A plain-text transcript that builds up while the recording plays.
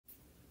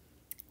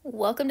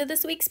Welcome to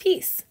this week's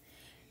piece.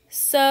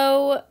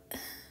 So,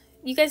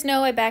 you guys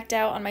know I backed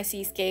out on my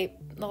Seascape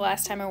the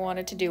last time I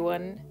wanted to do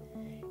one,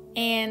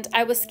 and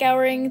I was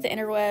scouring the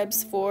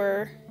interwebs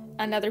for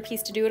another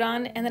piece to do it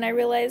on, and then I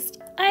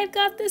realized I've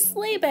got this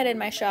sleigh bed in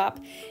my shop,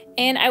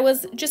 and I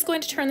was just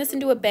going to turn this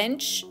into a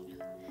bench,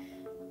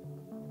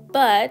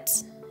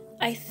 but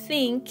I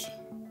think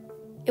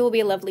it will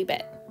be a lovely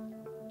bed,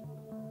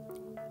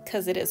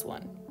 because it is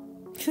one.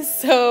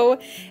 So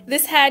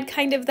this had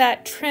kind of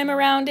that trim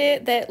around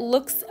it that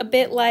looks a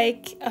bit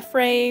like a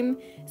frame.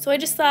 So I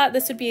just thought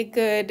this would be a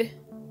good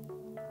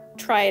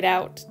try it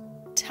out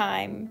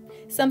time.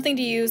 Something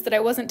to use that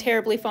I wasn't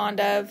terribly fond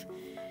of.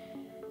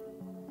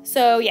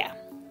 So yeah,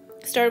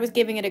 started with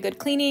giving it a good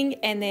cleaning,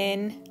 and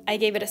then I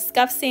gave it a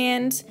scuff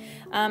sand.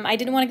 I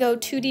didn't want to go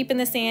too deep in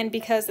the sand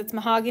because it's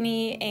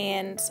mahogany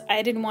and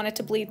I didn't want it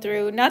to bleed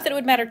through. Not that it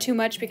would matter too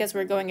much because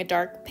we're going a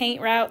dark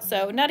paint route,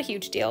 so not a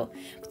huge deal.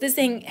 But this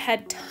thing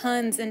had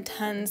tons and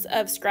tons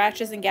of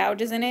scratches and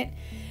gouges in it,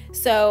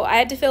 so I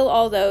had to fill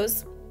all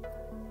those.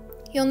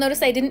 You'll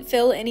notice I didn't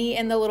fill any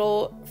in the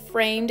little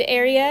framed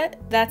area.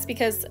 That's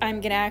because I'm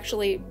gonna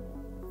actually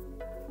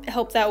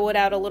help that wood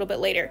out a little bit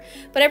later.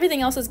 But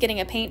everything else is getting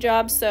a paint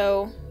job,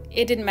 so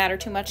it didn't matter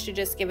too much to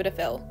just give it a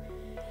fill.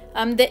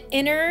 The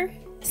inner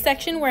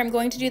section where I'm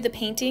going to do the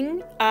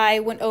painting, I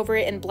went over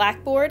it in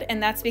Blackboard,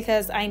 and that's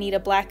because I need a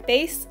black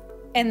base,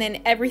 and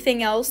then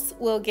everything else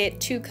will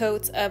get 2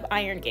 coats of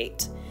Iron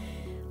Gate.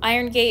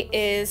 Iron Gate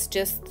is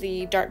just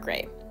the dark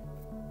gray.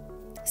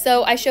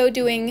 So I showed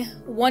doing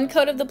 1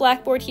 coat of the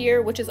Blackboard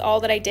here, which is all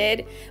that I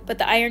did, but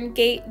the Iron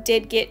Gate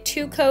did get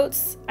 2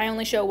 coats. I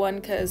only show 1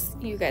 because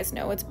you guys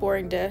know it's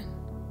boring to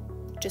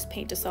just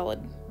paint a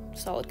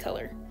solid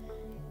color.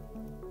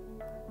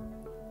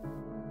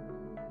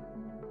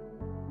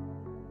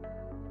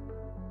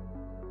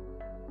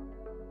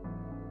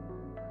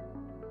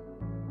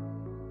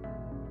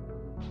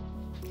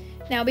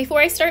 Now before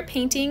I start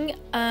painting,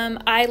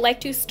 I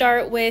like to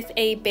start with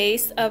a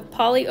base of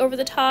poly over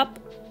the top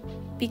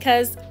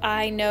because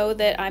I know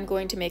that I'm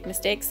going to make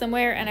mistakes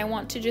somewhere, and I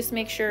want to just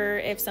make sure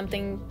if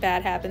something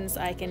bad happens,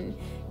 I can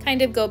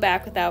kind of go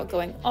back without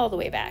going all the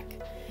way back.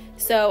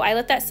 So I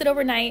let that sit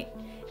overnight,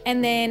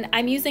 and then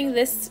I'm using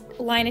this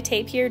line of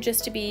tape here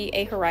just to be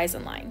a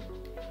horizon line.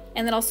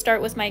 And then I'll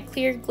start with my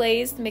clear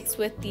glaze mixed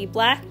with the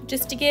black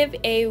just to give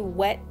a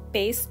wet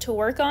base to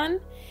work on.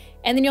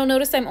 And then you'll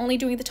notice I'm only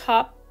doing the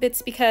top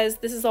bits because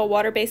this is all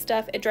water-based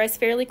stuff. It dries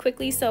fairly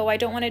quickly, so I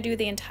don't want to do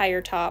the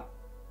entire top.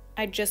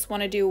 I just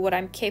want to do what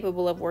I'm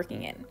capable of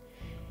working in.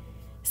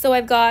 So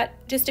I've got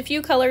just a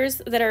few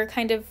colors that are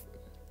kind of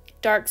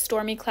dark,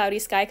 stormy, cloudy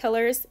sky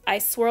colors. I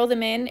swirl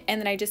them in,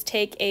 and then I just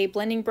take a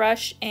blending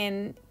brush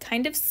and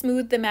kind of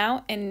smooth them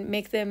out and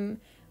make them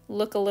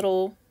look a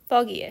little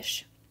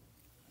foggy-ish.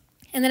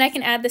 And then I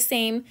can add the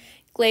same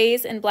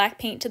glaze and black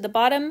paint to the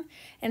bottom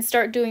and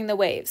start doing the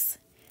waves.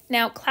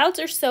 Now, clouds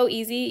are so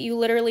easy. You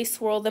literally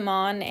swirl them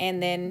on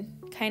and then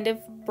kind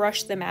of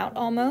brush them out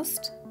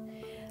almost.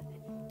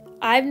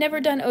 I've never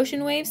done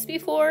ocean waves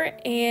before,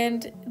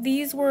 and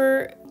these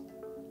were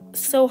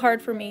so hard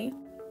for me.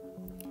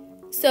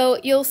 So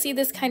you'll see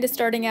this kind of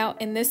starting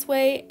out in this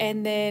way,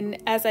 and then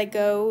as I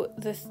go,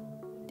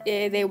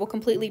 they will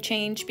completely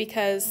change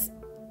because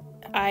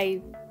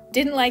I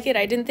didn't like it,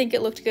 I didn't think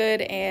it looked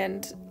good,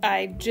 and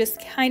I just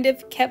kind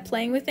of kept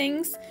playing with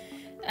things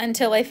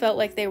until I felt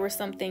like they were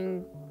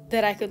something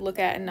that I could look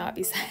at and not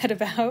be sad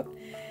about.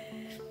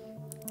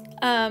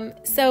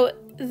 So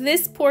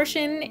this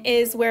portion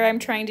is where I'm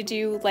trying to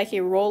do like a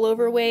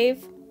rollover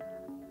wave.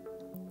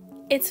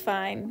 It's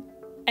fine.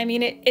 I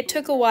mean, it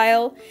took a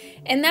while,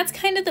 and that's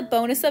kind of the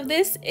bonus of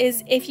this,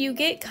 is if you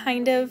get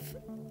kind of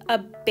a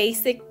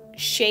basic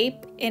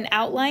shape and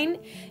outline,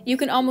 you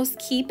can almost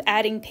keep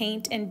adding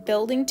paint and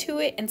building to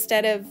it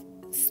instead of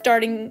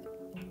starting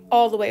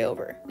all the way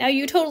over. Now,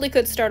 you totally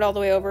could start all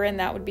the way over and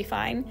that would be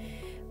fine,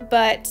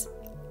 but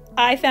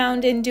I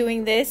found in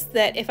doing this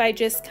that if I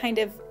just kind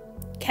of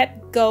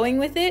kept going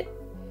with it,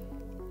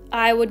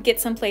 I would get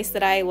someplace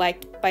that I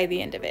liked by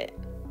the end of it.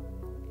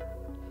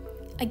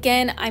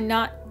 Again, I'm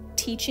not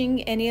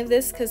teaching any of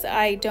this because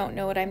I don't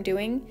know what I'm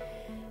doing.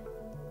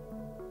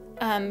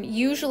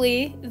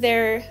 Usually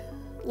they're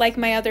like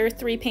my other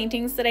 3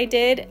 paintings that I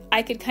did.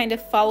 I could kind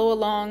of follow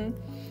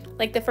along.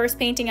 Like the first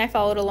painting, I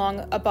followed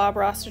along a Bob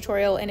Ross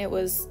tutorial, and it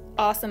was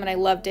awesome, and I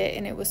loved it,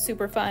 and it was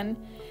super fun,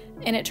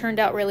 and it turned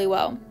out really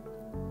well.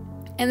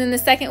 And then the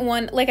second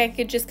one, like I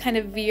could just kind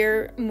of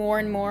veer more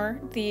and more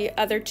the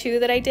other 2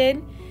 that I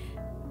did.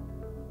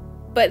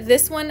 But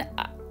this one,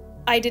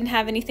 I didn't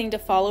have anything to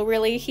follow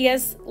really. He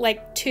has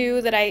like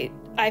 2 that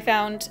I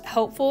found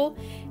helpful,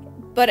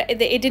 but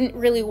it didn't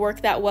really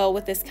work that well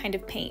with this kind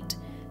of paint.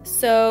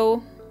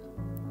 So,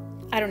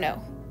 I don't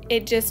know.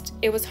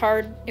 It was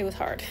hard. It was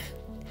hard.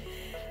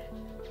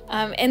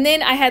 And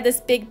then I had this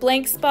big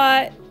blank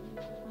spot,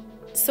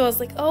 so I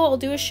was like, oh, I'll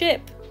do a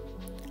ship.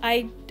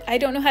 I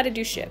don't know how to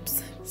do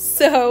ships.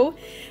 So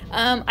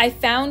I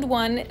found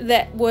one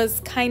that was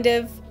kind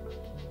of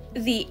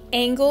the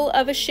angle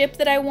of a ship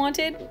that I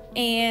wanted,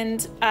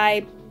 and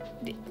I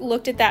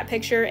looked at that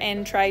picture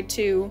and tried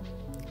to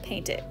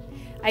paint it.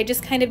 I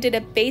just kind of did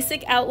a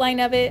basic outline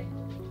of it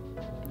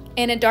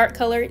in a dark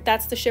color.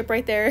 That's the ship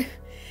right there.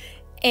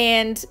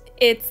 And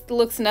it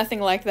looks nothing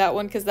like that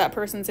one because that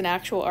person's an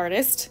actual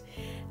artist.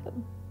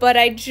 But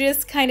I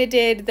just kind of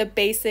did the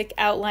basic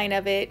outline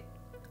of it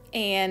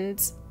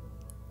and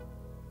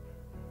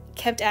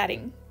kept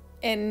adding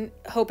and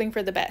hoping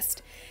for the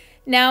best.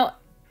 Now,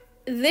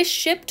 this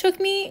ship took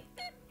me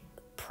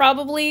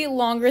probably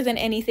longer than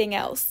anything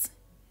else.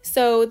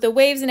 So the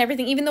waves and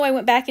everything, even though I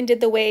went back and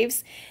did the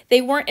waves,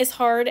 they weren't as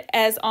hard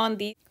as on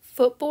the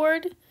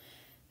footboard.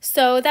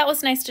 So that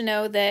was nice to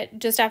know that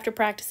just after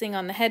practicing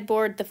on the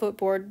headboard, the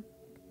footboard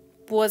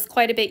was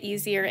quite a bit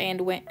easier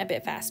and went a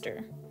bit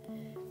faster.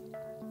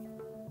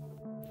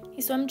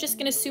 Okay, so I'm just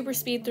going to super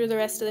speed through the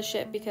rest of the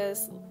ship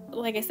because,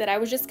 like I said, I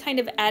was just kind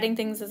of adding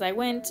things as I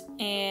went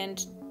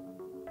and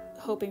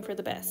hoping for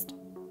the best,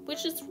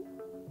 which is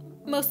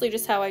mostly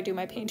just how I do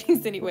my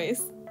paintings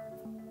anyways.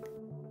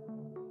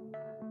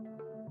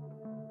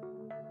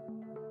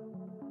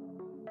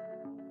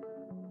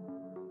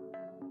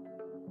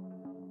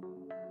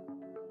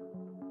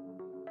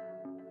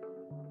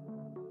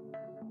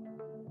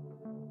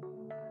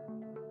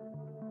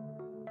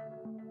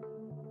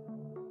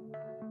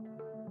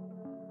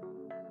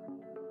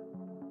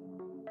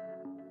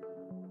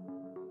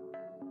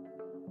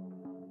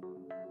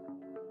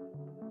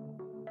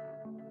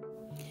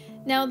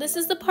 Now this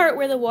is the part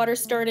where the water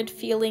started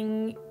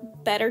feeling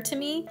better to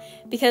me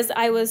because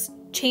I was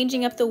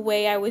changing up the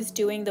way I was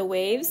doing the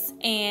waves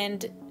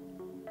and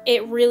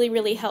it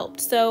really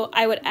helped. So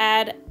I would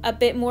add a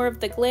bit more of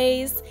the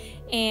glaze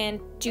and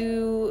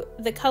do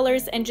the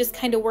colors and just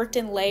kind of worked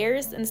in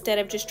layers instead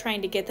of just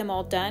trying to get them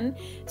all done.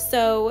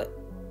 So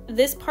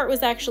this part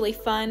was actually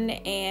fun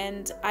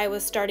and I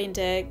was starting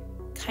to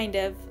kind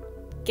of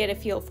get a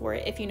feel for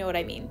it, if you know what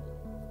I mean.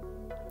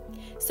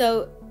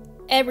 So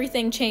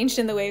everything changed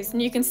in the waves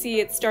and you can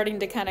see it's starting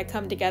to kind of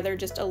come together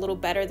just a little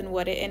better than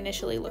what it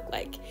initially looked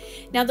like.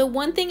 Now the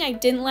one thing I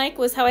didn't like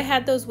was how I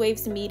had those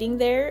waves meeting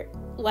there,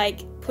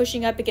 like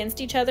pushing up against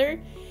each other.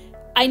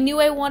 I knew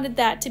I wanted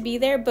that to be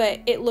there,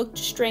 but it looked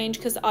strange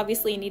because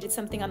obviously you needed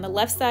something on the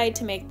left side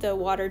to make the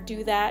water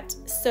do that.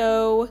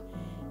 So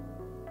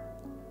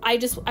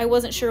I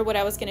wasn't sure what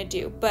I was gonna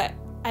do, but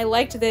I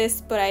liked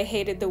this, but I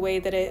hated the way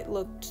that it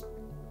looked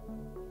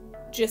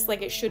just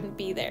like it shouldn't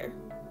be there.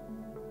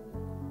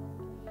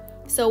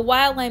 So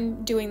while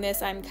I'm doing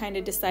this, I'm kind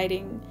of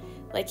deciding,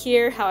 like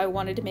here, how I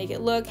wanted to make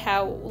it look,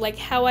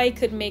 how I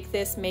could make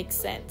this make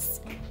sense.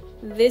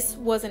 This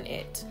wasn't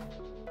it.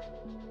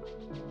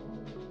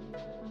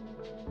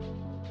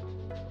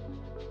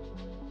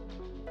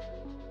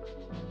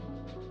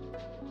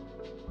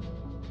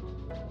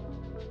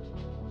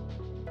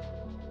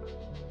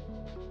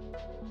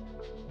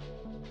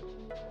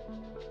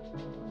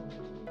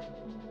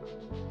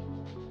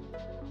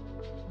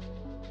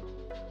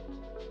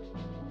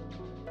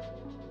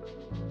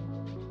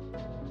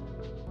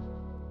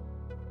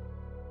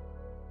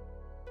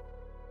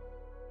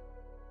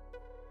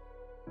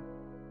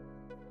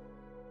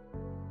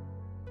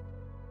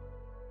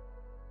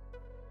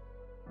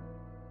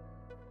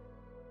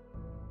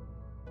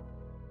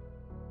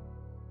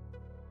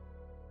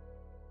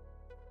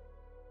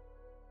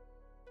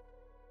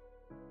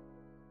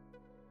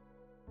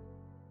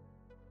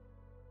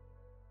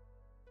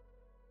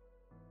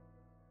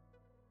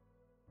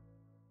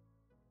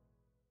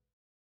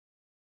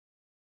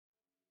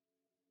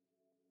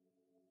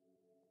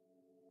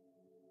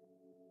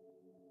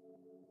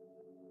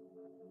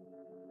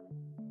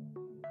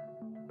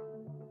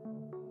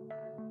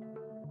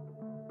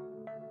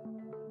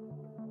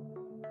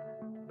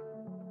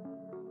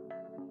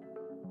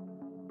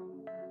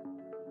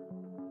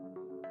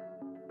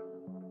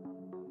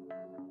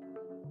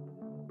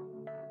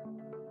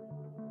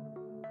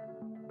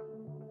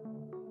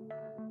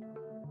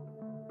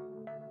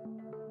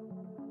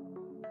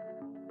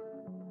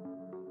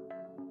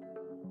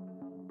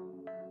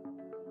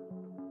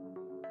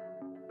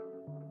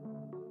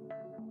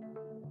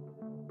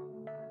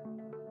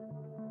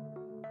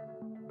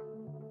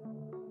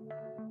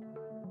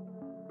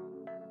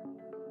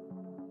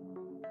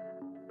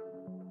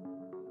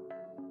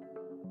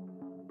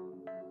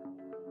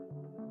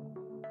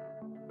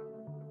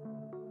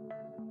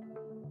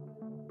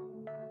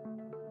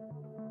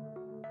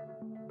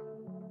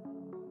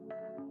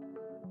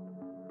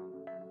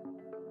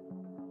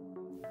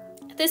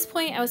 At this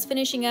point, I was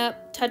finishing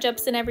up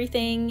touch-ups and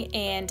everything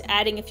and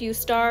adding a few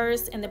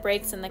stars and the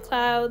breaks in the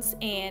clouds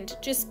and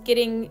just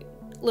getting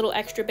little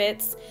extra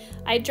bits.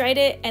 I dried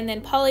it and then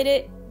polyed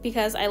it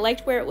because I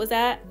liked where it was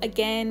at.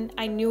 Again,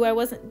 I knew I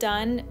wasn't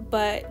done,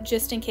 but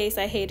just in case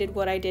I hated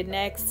what I did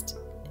next,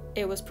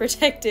 it was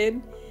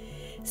protected.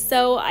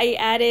 So I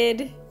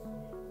added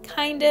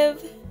kind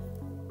of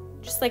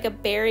just like a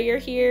barrier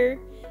here,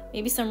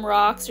 maybe some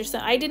rocks or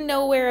something. I didn't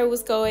know where I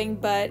was going,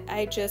 but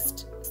I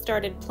just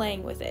started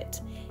playing with it.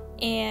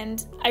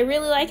 And I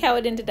really like how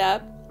it ended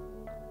up.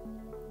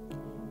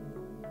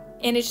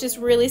 and it's just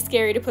really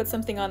scary to put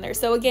something on there.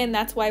 So again,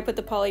 that's why I put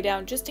the poly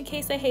down, just in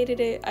case I hated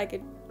it, I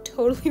could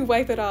totally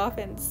wipe it off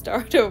and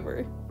start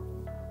over.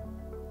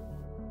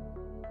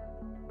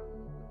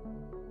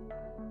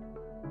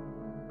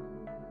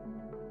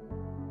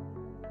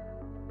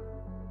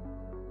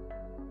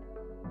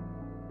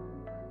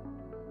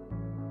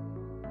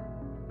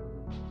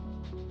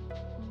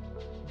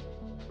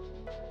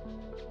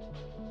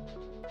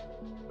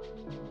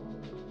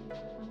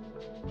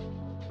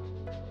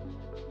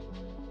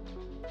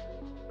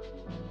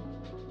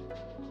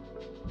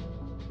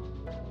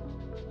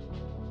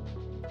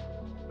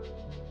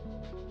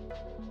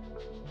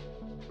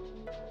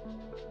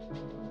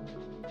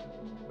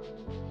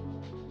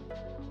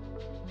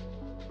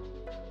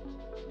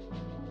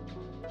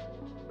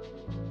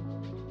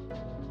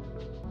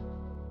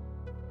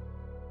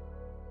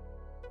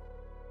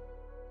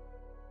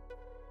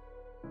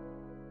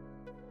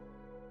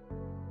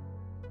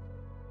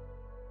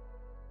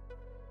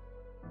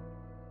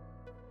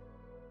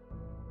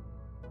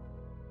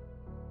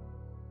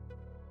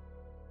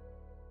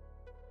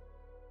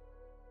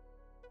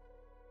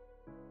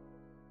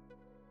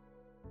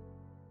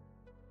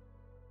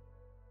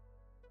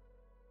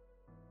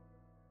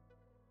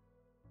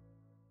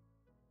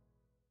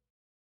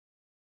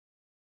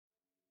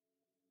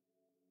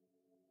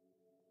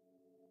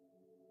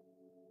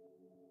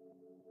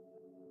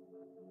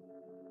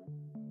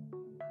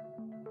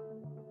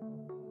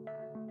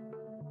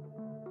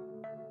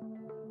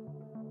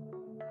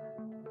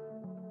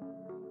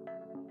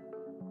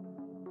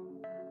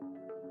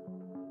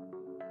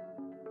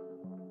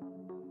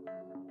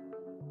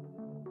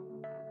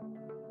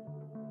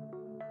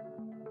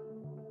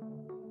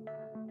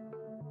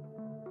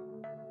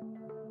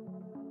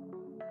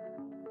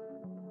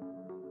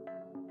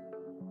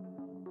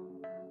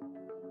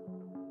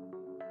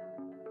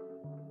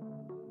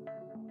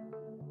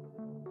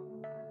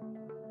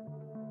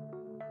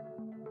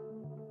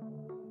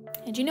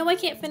 And you know I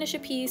can't finish a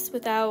piece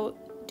without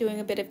doing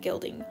a bit of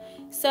gilding.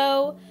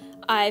 So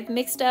I've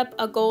mixed up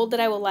a gold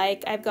that I will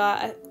like. I've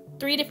got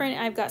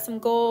I've got some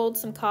gold,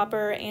 some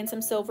copper, and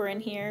some silver in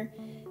here.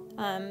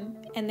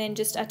 And then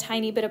just a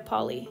tiny bit of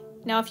poly.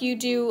 Now if you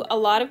do a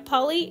lot of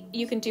poly,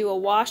 you can do a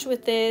wash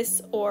with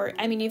this, or,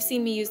 I mean, you've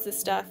seen me use this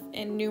stuff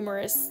in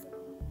numerous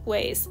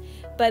ways.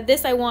 But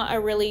this, I want a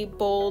really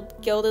bold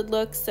gilded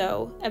look,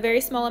 so a very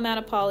small amount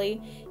of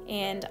poly,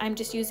 and I'm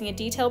just using a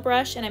detail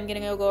brush, and I'm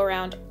gonna go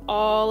around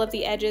all of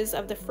the edges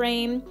of the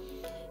frame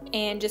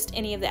and just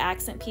any of the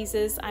accent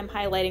pieces. I'm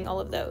highlighting all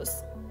of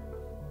those.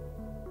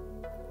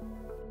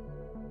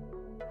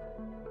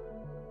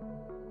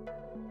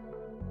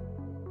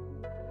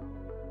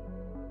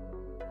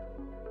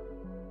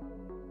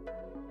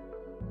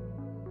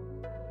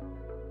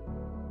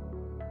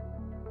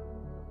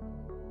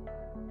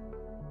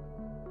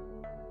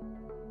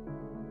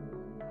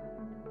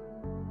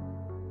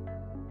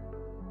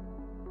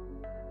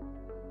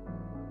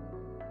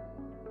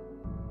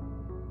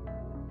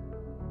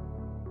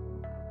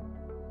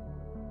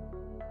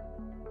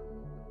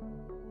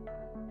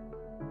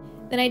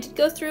 Then I did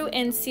go through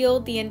and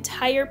sealed the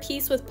entire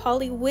piece with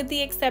poly, with the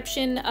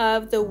exception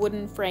of the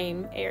wooden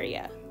frame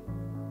area.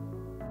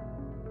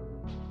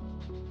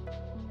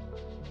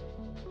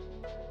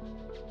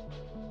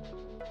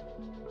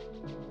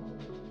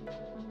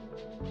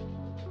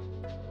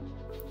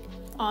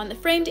 On the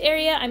framed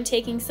area, I'm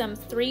taking some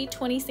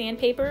 320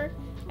 sandpaper.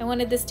 I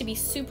wanted this to be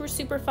super,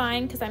 super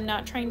fine because I'm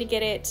not trying to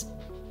get it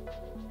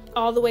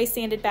all the way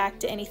sanded back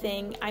to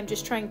anything. I'm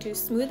just trying to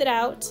smooth it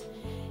out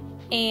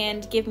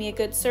and give me a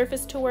good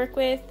surface to work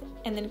with,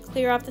 and then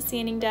clear off the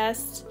sanding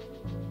dust.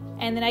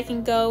 And then I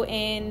can go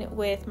in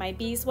with my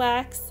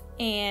beeswax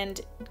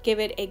and give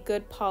it a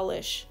good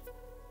polish.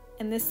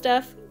 And this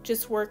stuff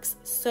just works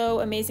so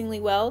amazingly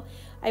well.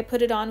 I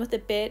put it on with a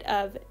bit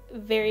of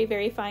very,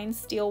 very fine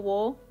steel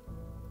wool,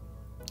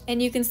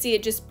 and you can see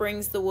it just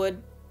brings the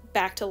wood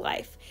back to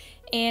life.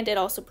 And it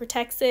also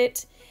protects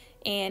it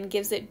and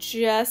gives it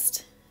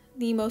just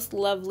the most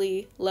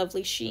lovely,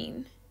 lovely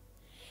sheen.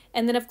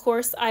 And then of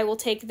course I will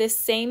take this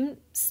same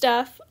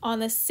stuff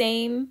on the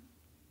same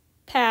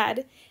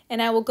pad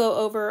and I will go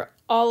over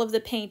all of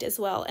the paint as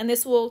well. And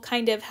this will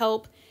kind of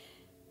help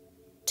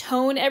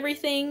tone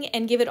everything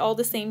and give it all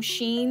the same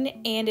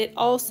sheen, and it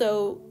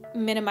also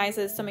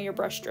minimizes some of your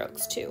brush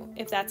strokes too,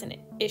 if that's an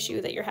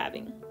issue that you're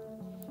having.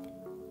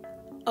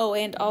 Oh,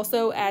 and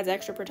also adds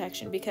extra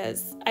protection,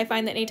 because I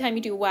find that anytime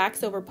you do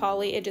wax over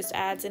poly, it just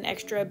adds an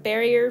extra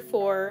barrier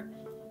for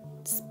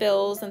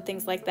spills and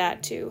things like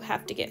that to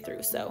have to get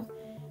through. So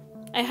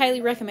I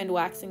highly recommend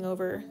waxing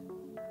over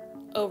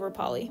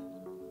poly.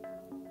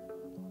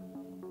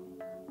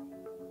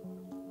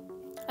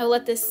 I'll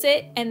let this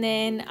sit, and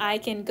then I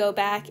can go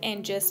back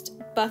and just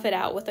buff it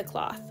out with a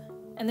cloth,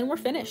 and then we're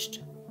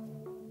finished.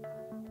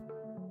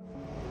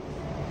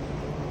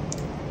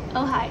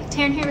 Oh hi,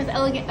 Taryn here with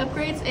Elegant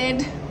Upgrades,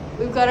 and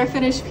we've got our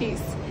finished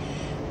piece.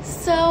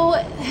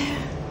 So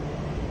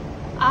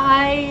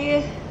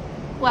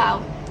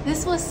wow,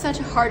 this was such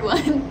a hard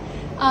one.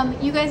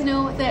 You guys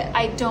know that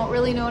I don't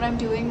really know what I'm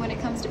doing when it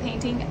comes to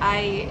painting.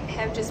 I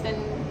have just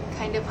been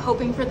kind of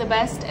hoping for the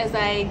best as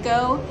I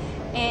go,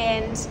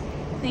 and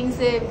things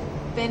have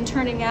been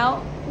turning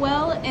out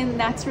well, and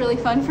that's really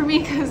fun for me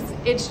because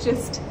it's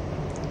just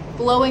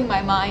blowing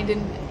my mind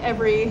in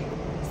every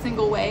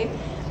single way.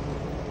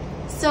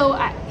 So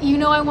you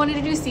know, I wanted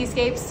to do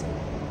seascapes.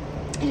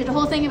 I did a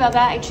whole thing about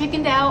that. I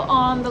chickened out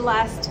on the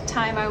last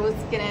time I was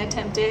gonna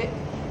attempt it.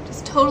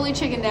 Just totally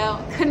chickened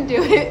out, couldn't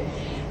do it.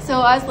 So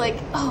I was like,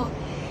 oh,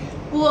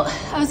 well,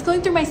 I was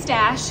going through my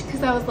stash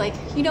because I was like,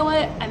 you know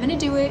what, I'm gonna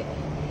do it.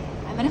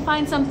 I'm gonna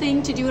find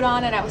something to do it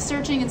on, and I was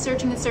searching and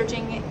searching and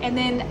searching, and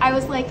then I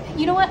was like,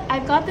 you know what,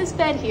 I've got this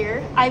bed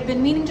here. I've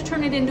been meaning to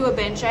turn it into a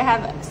bench. I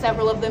have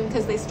several of them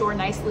because they store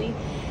nicely.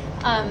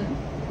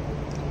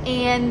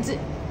 And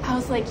I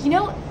was like, you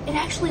know, it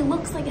actually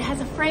looks like it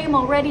has a frame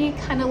already,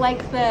 kind of like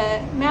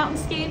the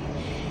mountainscape.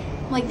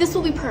 I'm like, this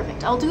will be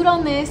perfect. I'll do it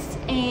on this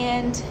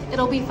and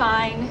it'll be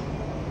fine.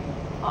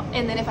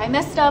 And then if I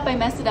mess it up, I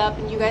mess it up,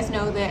 and you guys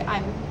know that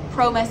I'm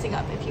pro messing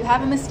up. If you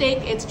have a mistake,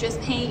 it's just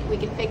paint. We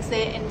can fix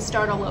it and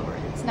start all over.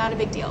 It's not a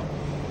big deal.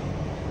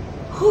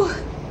 Whew.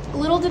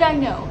 Little did I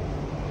know.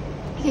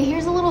 Okay,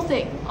 here's a little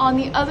thing. On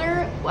the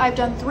other, I've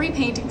done 3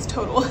 paintings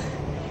total,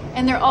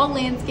 and they're all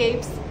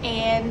landscapes,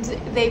 and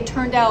they've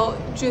turned out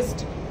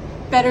just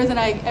better than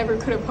I ever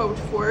could have hoped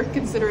for,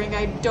 considering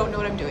I don't know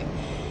what I'm doing.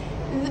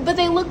 But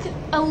they look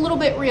a little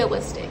bit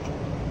realistic.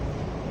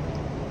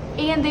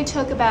 And they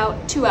took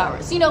about 2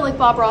 hours. You know, like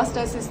Bob Ross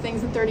does his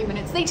things in 30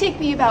 minutes. They take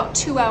me about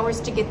 2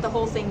 hours to get the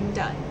whole thing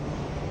done.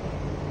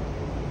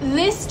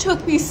 This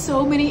took me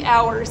so many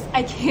hours,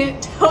 I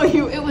can't tell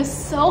you. It was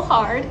so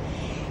hard,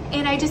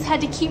 and I just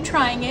had to keep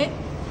trying it.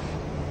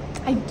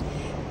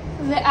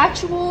 The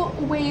actual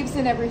waves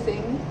and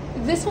everything,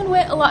 this one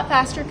went a lot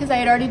faster because I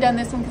had already done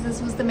this one because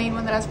this was the main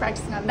one that I was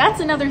practicing on.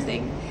 That's another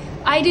thing.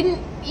 I didn't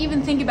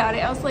even think about it.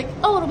 I was like,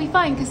 oh, it'll be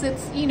fine because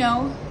it's, you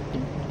know,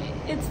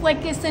 it's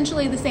like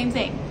essentially the same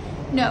thing.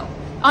 No,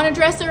 on a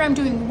dresser I'm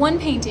doing 1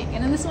 painting,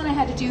 and in this one I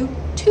had to do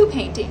 2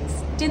 paintings.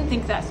 Didn't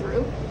think that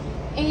through.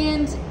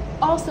 And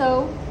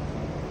also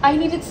I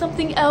needed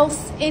something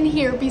else in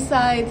here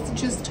besides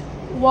just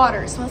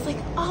water. So I was like,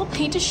 I'll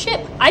paint a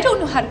ship. I don't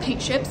know how to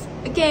paint ships.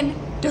 Again,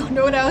 don't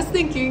know what I was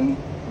thinking.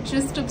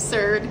 Just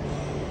absurd.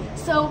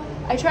 So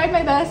I tried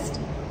my best.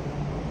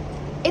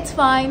 It's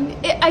fine.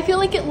 I feel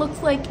like it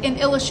looks like an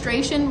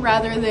illustration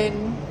rather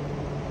than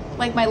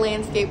like my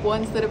landscape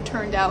ones that have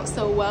turned out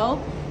so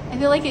well. I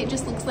feel like it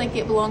just looks like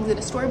it belongs in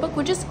a storybook,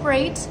 which is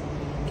great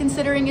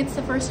considering it's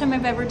the first time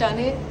I've ever done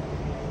it.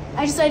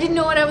 I didn't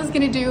know what I was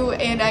gonna do,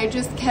 and I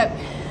just kept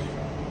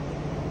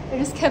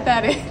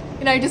at it,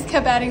 and I just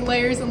kept adding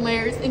layers and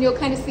layers, and you'll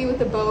kind of see with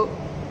the boat,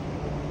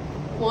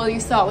 well, you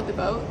saw with the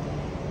boat,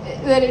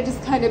 that it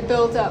just kind of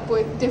built up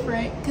with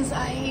different, because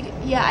I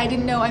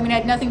didn't know. I mean, I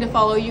had nothing to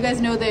follow. You guys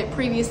know that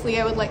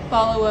previously I would like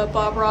follow a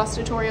Bob Ross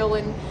tutorial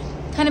and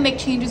kind of make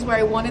changes where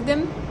I wanted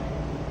them.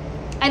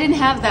 I didn't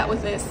have that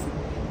with this.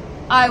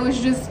 I was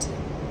just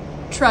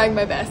trying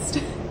my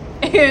best.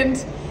 And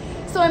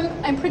so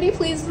I'm pretty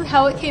pleased with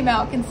how it came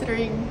out,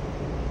 considering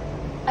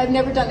I've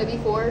never done it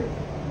before.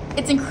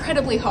 It's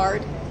incredibly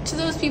hard. To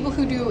those people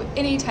who do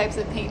any types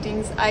of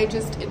paintings, I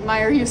just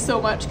admire you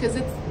so much because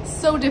it's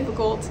so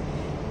difficult.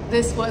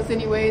 This was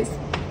anyways.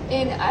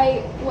 And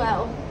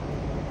wow.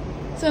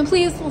 So I'm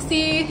pleased. We'll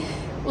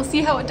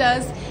see how it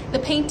does. The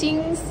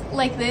paintings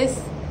like this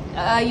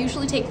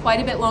usually take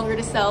quite a bit longer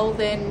to sell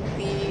than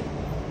the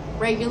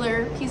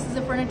regular pieces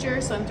of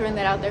furniture, so I'm throwing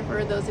that out there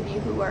for those of you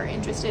who are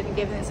interested in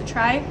giving this a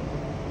try.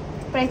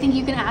 But I think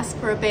you can ask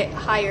for a bit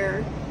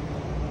higher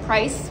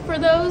price for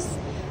those.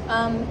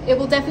 It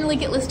will definitely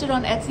get listed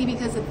on Etsy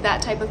because it's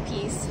that type of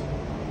piece.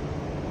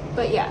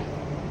 But yeah,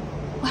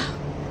 wow,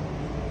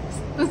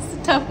 this is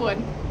a tough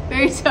one,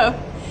 very tough.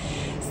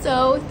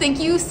 So thank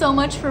you so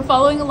much for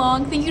following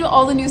along. Thank you to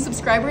all the new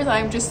subscribers.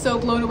 I'm just so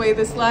blown away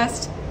this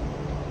last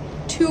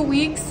 2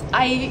 weeks.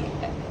 I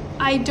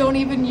don't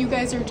even, you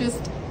guys are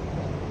just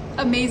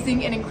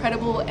amazing and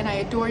incredible, and I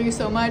adore you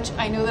so much.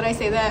 I know that I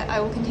say that. I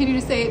will continue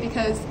to say it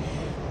because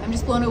I'm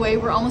just blown away.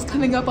 We're almost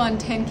coming up on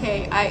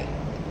 10K.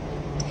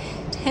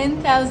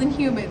 10,000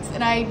 humans,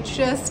 and I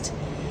just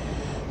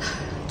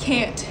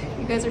can't.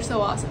 You guys are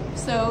so awesome.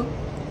 So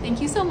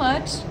thank you so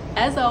much.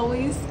 As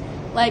always,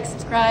 like,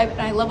 subscribe,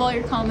 and I love all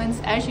your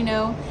comments, as you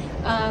know.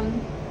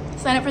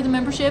 Sign up for the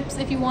memberships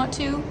if you want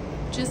to,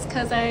 just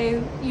because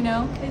you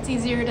know, it's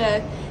easier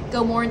to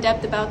go more in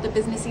depth about the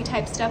businessy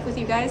type stuff with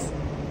you guys.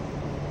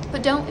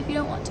 But don't if you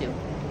don't want to.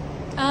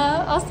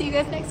 I'll see you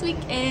guys next week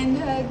and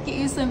get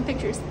you some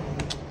pictures.